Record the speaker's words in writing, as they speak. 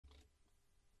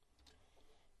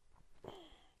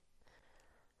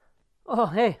Oh,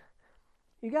 hey,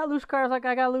 you got loose cars like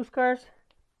I got loose cars?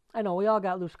 I know, we all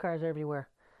got loose cars everywhere.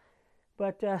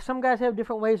 But some guys have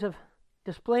different ways of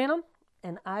displaying them,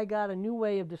 and I got a new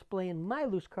way of displaying my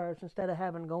loose cars instead of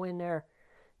having to go in there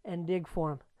and dig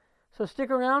for them. So stick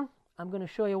around. I'm going to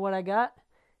show you what I got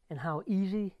and how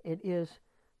easy it is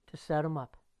to set them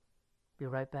up. Be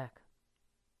right back.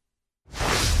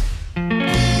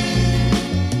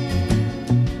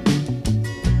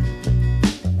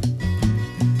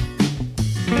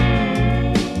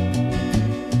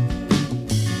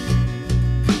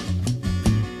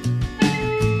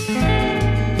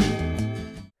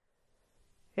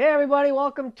 Hey everybody,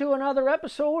 welcome to another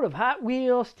episode of Hot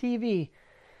Wheels TV.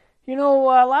 You know,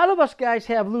 a lot of us guys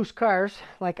have loose cars,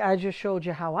 like I just showed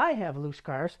you how I have loose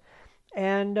cars,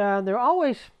 and they're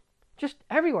always just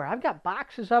everywhere. I've got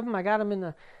boxes of them. I got them in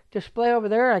the display over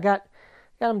there. I got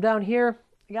them down here.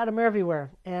 I got them everywhere,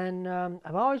 and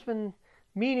I've always been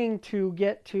meaning to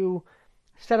get to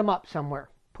set them up somewhere,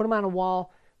 put them on a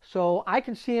wall so I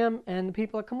can see them and the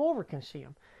people that come over can see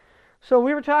them. So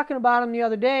we were talking about them the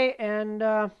other day, and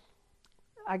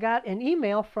I got an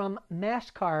email from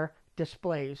Mascar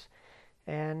Dysplays,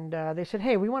 and they said,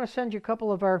 hey, we want to send you a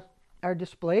couple of our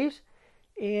displays,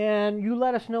 and you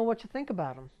let us know what you think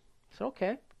about them. I said,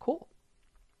 okay, cool.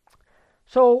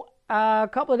 So a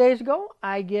couple of days ago,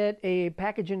 I get a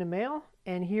package in the mail,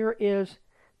 and here is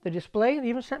the display. They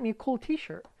even sent me a cool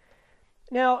t-shirt.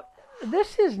 Now,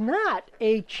 this is not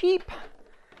a cheap,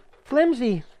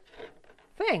 flimsy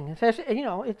thing. It says, you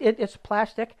know, it's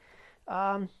plastic,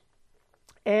 but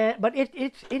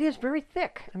it is very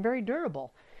thick and very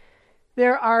durable.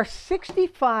 There are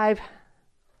 65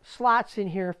 slots in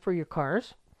here for your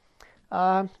cars.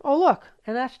 Oh look,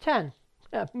 an S10.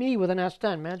 Yeah, me with an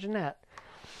S10. Imagine that.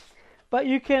 But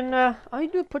you can all you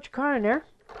do is put your car in there,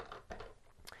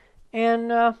 and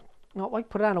like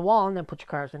put it on a wall and then put your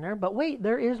cars in there. But wait,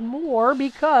 there is more,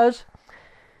 because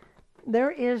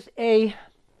there is a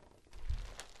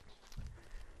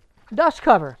dust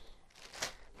cover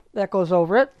that goes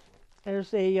over it.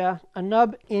 There's a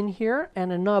nub in here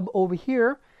and a nub over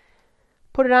here.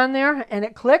 Put it on there and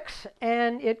it clicks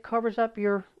and it covers up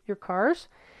your cars,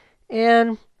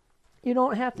 and you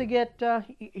don't have to get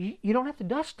you don't have to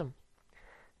dust them.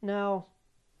 Now,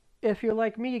 if you're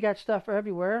like me, you got stuff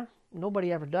everywhere.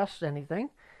 Nobody ever dusts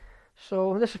anything,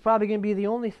 so this is probably going to be the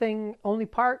only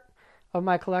part of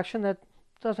my collection that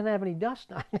doesn't have any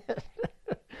dust on it.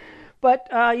 But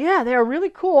yeah, they're really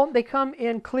cool. They come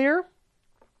in clear,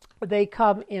 they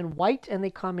come in white, and they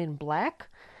come in black.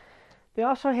 They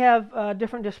also have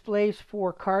different displays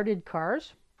for carded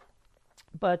cars.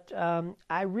 But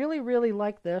I really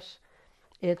like this.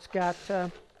 It's got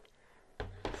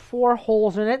 4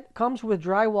 holes in it. Comes with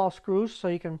drywall screws, so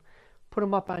you can put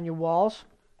them up on your walls,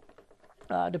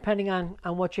 depending on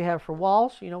what you have for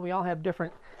walls. You know, we all have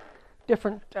different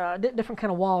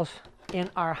kind of walls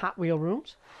in our Hot Wheel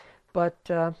rooms. But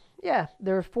yeah,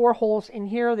 there are 4 holes in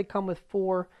here. They come with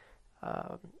 4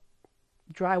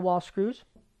 drywall screws.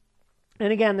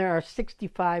 And again, there are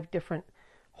 65 different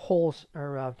holes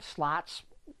or slots,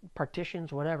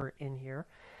 partitions, whatever, in here.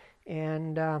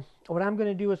 And what I'm going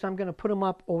to do is I'm going to put them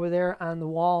up over there on the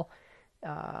wall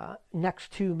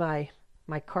next to my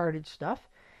carded stuff.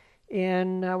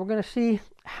 And we're going to see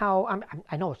how,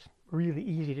 I know it's really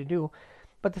easy to do,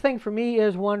 but the thing for me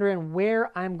is wondering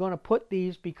where I'm going to put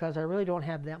these, because I really don't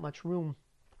have that much room.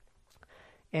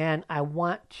 And I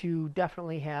want to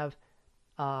definitely have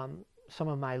some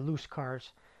of my loose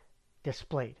cars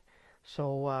displayed.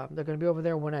 So they're going to be over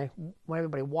there when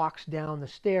everybody walks down the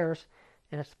stairs,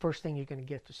 and that's the first thing you're going to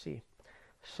get to see.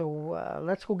 So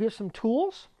let's go get some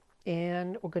tools,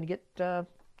 and we're going to get to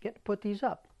put these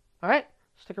up. All right,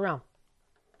 stick around.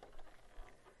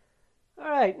 All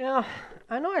right, now,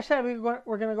 I know I said we're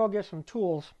going to go get some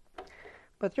tools,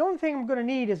 but the only thing I'm going to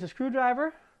need is a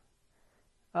screwdriver,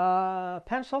 a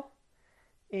pencil,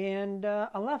 and a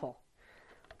level.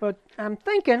 But I'm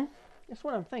thinking, that's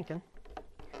what I'm thinking,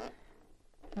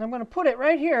 and I'm going to put it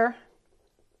right here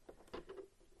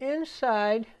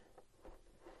inside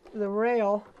the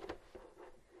rail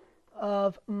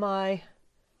of my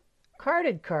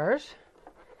carded cars.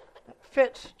 It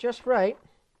fits just right.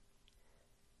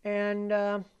 And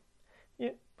all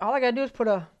I got to do is put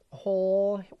a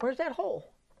hole. Where's that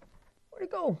hole? Where'd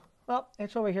it go? Well,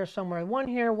 it's over here somewhere. One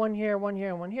here, one here, one here,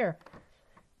 and one here.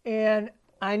 And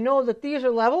I know that these are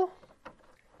level.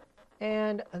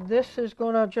 And this is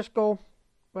going to just go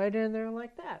right in there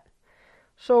like that.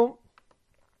 So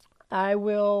I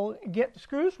will get the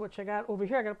screws, which I got over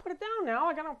here. I got to put it down now.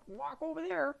 I got to walk over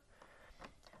there.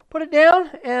 Put it down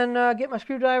and get my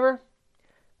screwdriver,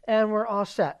 and we're all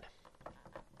set.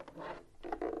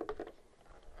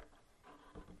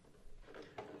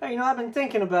 you know, I've been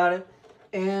thinking about it,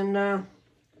 and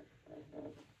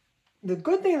the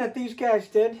good thing that these guys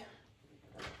did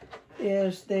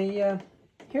is they,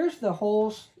 here's the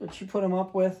holes that you put them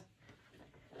up with.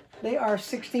 They are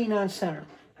 16 on center.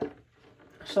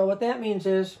 So what that means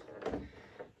is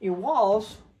your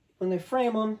walls, when they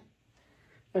frame them,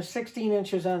 are 16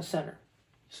 inches on center.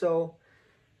 So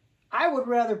I would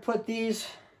rather put these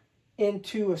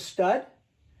into a stud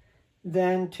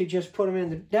than to just put them in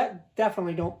the,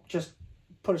 definitely don't just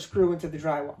put a screw into the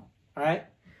drywall, all right?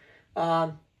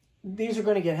 These are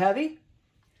going to get heavy.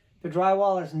 The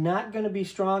drywall is not going to be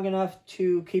strong enough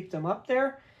to keep them up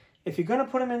there. If you're going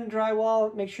to put them in the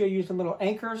drywall, make sure you use some little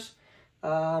anchors.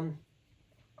 And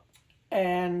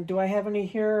do I have any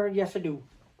here? Yes, I do.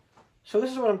 So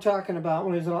this is what I'm talking about,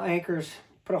 one of these little anchors.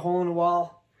 Put a hole in the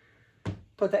wall,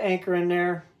 put the anchor in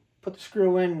there, put the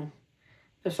screw in,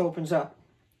 this opens up.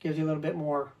 Gives you a little bit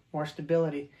more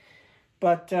stability.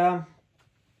 But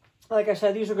like I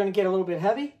said, these are going to get a little bit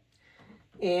heavy.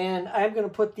 And I'm going to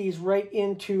put these right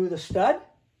into the stud.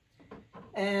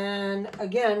 And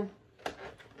again,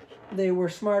 they were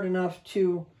smart enough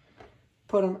to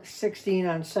put them 16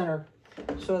 on center.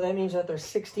 So that means that they're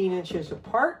 16 inches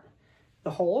apart,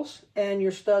 the holes, and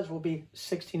your studs will be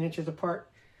 16 inches apart.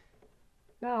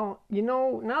 Now, you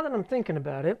know, now that I'm thinking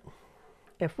about it,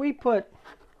 if we put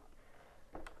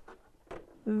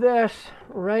this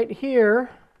right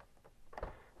here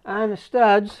on the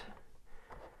studs,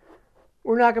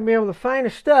 we're not going to be able to find a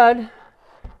stud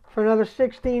for another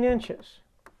 16 inches,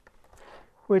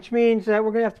 which means that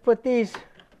we're going to have to put these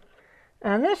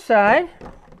on this side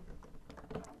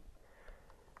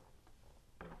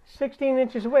 16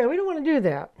 inches away. We don't want to do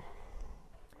that.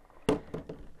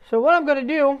 So what I'm going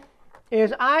to do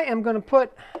is I am going to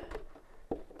put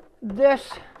this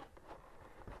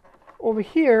over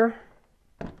here,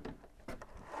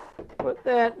 put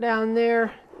that down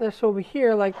there, this over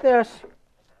here like this,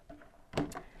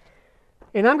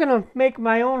 and I'm going to make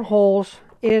my own holes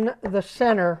in the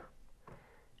center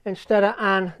instead of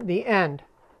on the end.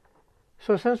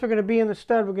 So since we're going to be in the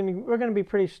stud, we're going to be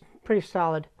pretty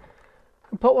solid.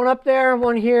 Put one up there,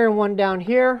 one here, and one down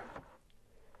here.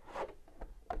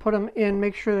 Put them in,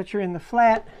 make sure that you're in the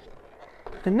flat.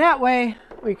 And that way,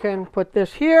 we can put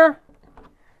this here,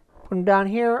 put them down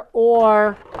here,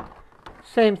 or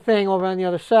same thing over on the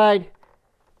other side,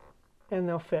 and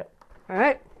they'll fit. All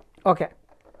right? Okay.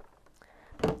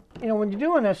 You know, when you're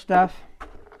doing this stuff,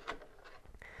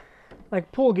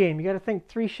 like pool game, you got to think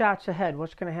 3 shots ahead.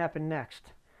 What's going to happen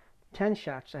next? 10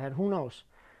 shots ahead. Who knows?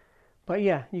 But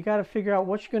yeah, you got to figure out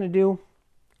what you're going to do,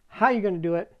 how you're going to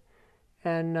do it,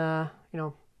 and you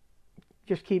know,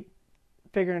 just keep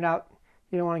figuring it out.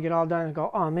 You don't want to get all done and go,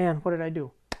 oh man, what did I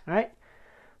do? All right.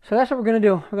 So that's what we're going to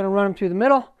do. We're going to run them through the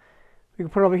middle. We can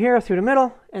put it over here through the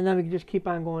middle, and then we can just keep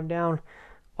on going down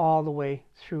all the way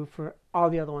through for all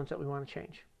the other ones that we want to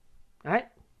change. All right.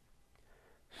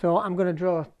 So I'm going to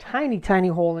drill a tiny, tiny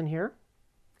hole in here,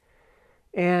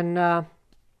 and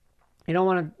you don't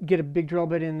want to get a big drill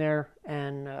bit in there,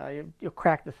 and you'll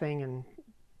crack the thing and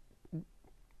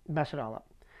mess it all up.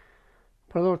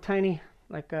 Put a little tiny,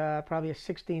 like probably a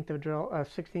 1/16 of a drill,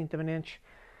 1/16 of an inch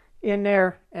in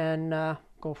there, and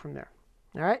go from there.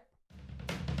 All right.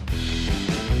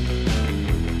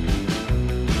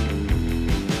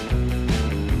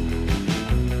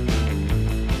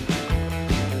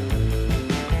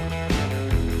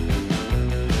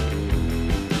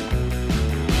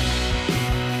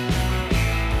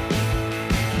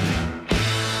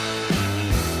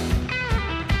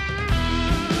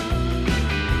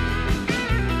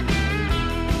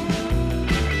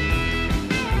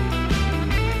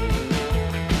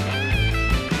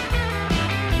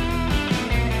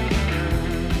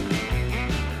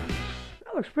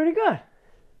 Looks pretty good.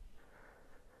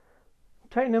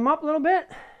 Tighten them up a little bit.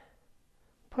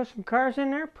 Put some cars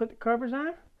in there. Put the covers on.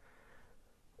 We're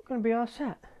going to be all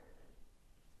set.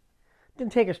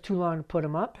 Didn't take us too long to put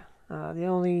them up. The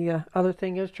only other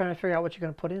thing is trying to figure out what you're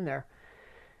going to put in there.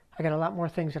 I got a lot more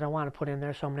things that I want to put in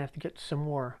there, so I'm going to have to get some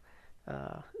more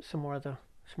of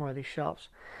these shelves.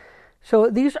 So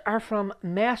these are from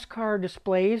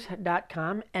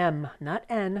mascardysplays.com. M, not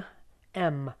N,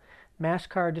 M.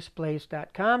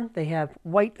 Mascardysplays.com. They have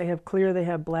white, they have clear, they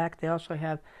have black. They also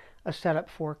have a setup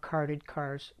for carded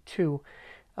cars too.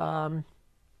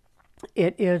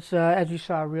 It is, as you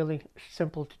saw, really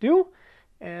simple to do,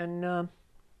 and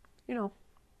you know,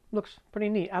 looks pretty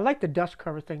neat. I like the dust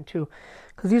cover thing too,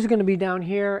 because these are going to be down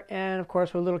here, and of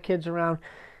course with little kids around,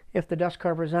 if the dust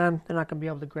cover is on, they're not going to be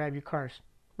able to grab your cars,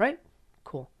 right?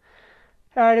 Cool.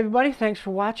 All right, everybody, thanks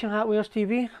for watching Hot Wheels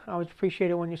TV. I always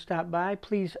appreciate it when you stop by.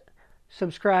 Please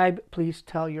subscribe. Please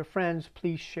tell your friends.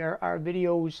 Please share our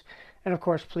videos. And, of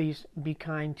course, please be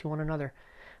kind to one another.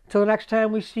 Until the next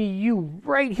time we see you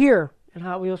right here in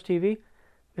Hot Wheels TV,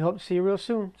 we hope to see you real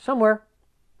soon, somewhere.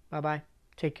 Bye-bye.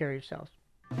 Take care of yourselves.